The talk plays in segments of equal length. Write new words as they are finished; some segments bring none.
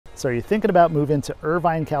So you're thinking about moving to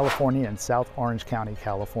Irvine, California and South Orange County,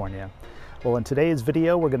 California. Well, in today's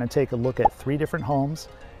video, we're going to take a look at 3 different homes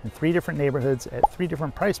in 3 different neighborhoods at 3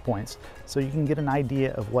 different price points so you can get an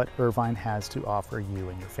idea of what Irvine has to offer you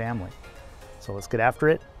and your family. So let's get after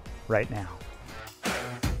it right now.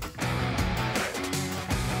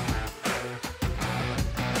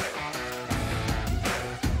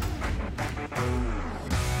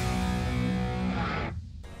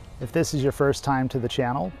 If this is your first time to the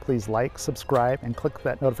channel, please like, subscribe, and click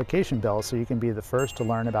that notification bell so you can be the first to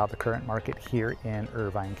learn about the current market here in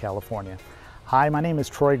Irvine, California. Hi, my name is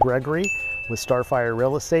Troy Gregory with Starfire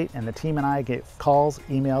Real Estate, and the team and I get calls,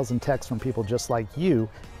 emails, and texts from people just like you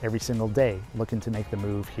every single day looking to make the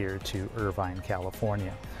move here to Irvine,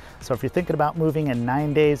 California. So if you're thinking about moving in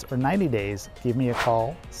 9 days or 90 days, give me a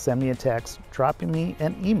call, send me a text, drop me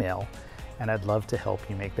an email, and I'd love to help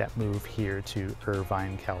you make that move here to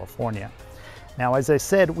Irvine, California. Now, as I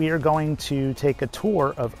said, we are going to take a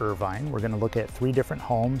tour of Irvine. We're going to look at 3 different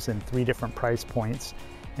homes and 3 different price points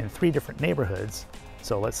in 3 different neighborhoods.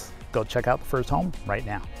 So let's go check out the first home right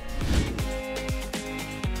now.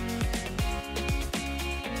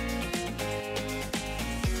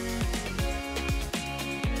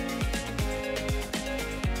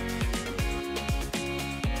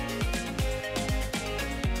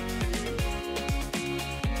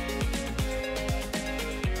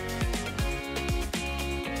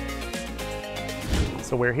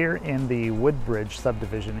 So we're here in the Woodbridge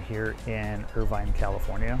subdivision here in Irvine,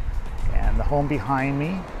 California, and the home behind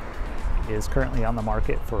me is currently on the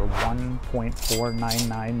market for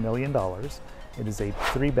 $1.499 million. It is a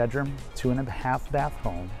 3-bedroom, 2.5 bath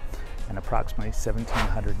home and approximately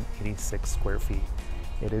 1,786 square feet.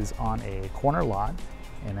 It is on a corner lot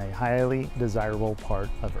in a highly desirable part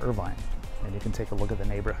of Irvine, and you can take a look at the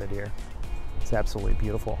neighborhood here. It's absolutely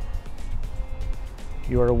beautiful.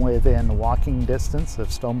 You are within walking distance of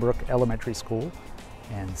Stonebrook Elementary School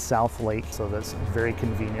and South Lake, so that's very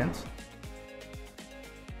convenient.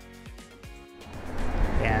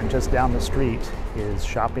 And just down the street is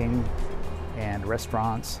shopping and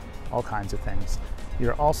restaurants, all kinds of things.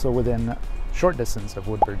 You're also within short distance of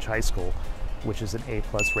Woodbridge High School, which is an A+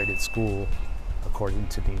 rated school according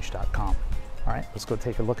to niche.com. All right, let's go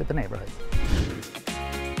take a look at the neighborhood.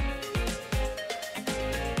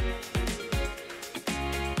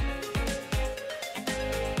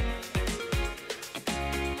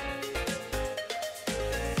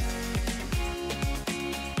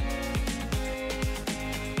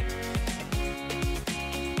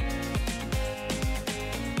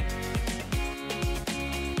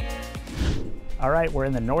 All right, we're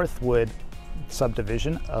in the Northwood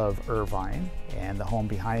subdivision of Irvine, and the home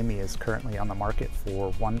behind me is currently on the market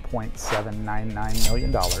for $1.799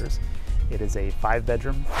 million. It is a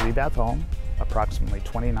 5-bedroom, 3-bath home, approximately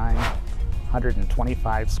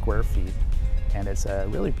 2,925 square feet, and it's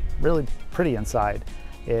really pretty inside.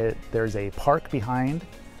 There's a park behind,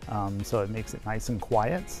 so it makes it nice and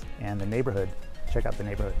quiet, and the neighborhood, check out the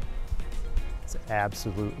neighborhood. It's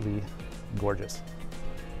absolutely gorgeous.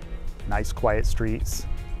 Nice quiet streets,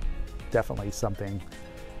 definitely something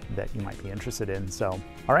that you might be interested in. So,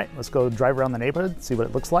 all right, let's go drive around the neighborhood, see what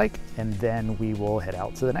it looks like, and then we will head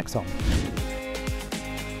out to the next home.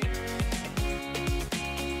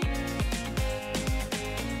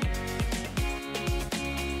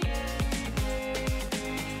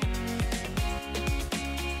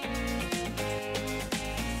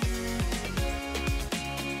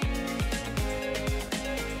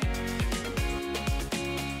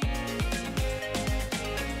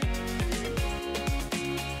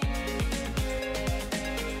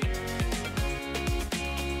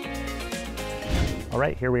 All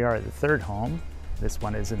right, here we are at the 3rd home. This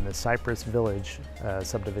one is in the Cypress Village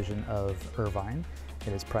subdivision of Irvine.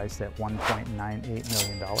 It is priced at $1.98 million.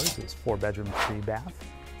 It's 4-bedroom, 3-bath,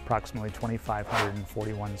 approximately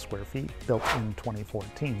 2,541 square feet, built in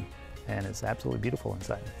 2014, and it's absolutely beautiful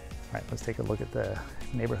inside. All right, let's take a look at the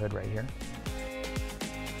neighborhood right here.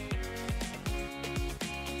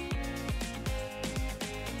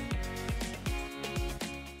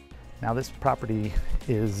 Now this property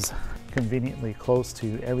is conveniently close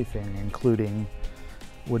to everything, including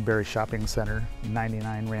Woodbury Shopping Center,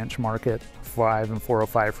 99 Ranch Market, 5 and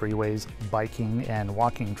 405 freeways, biking and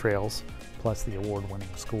walking trails, plus the award-winning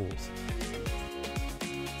schools.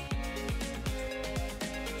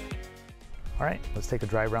 All right, let's take a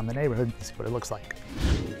drive around the neighborhood and see what it looks like.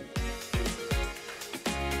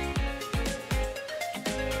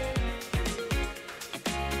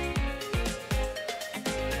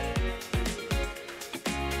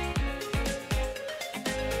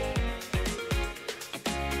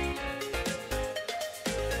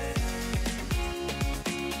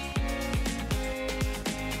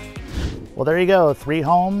 Well, there you go, 3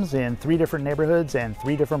 homes in 3 different neighborhoods and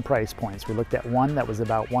 3 different price points. We looked at one that was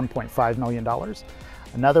about $1.5 million,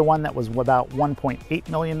 another one that was about $1.8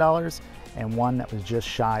 million, and one that was just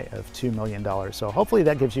shy of $2 million. So hopefully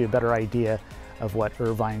that gives you a better idea of what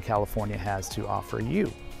Irvine, California has to offer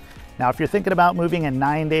you. Now, if you're thinking about moving in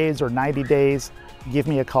 9 days or 90 days, give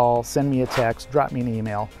me a call, send me a text, drop me an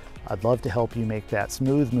email. I'd love to help you make that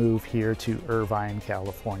smooth move here to Irvine,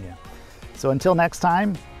 California. So until next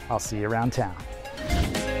time, I'll see you around town.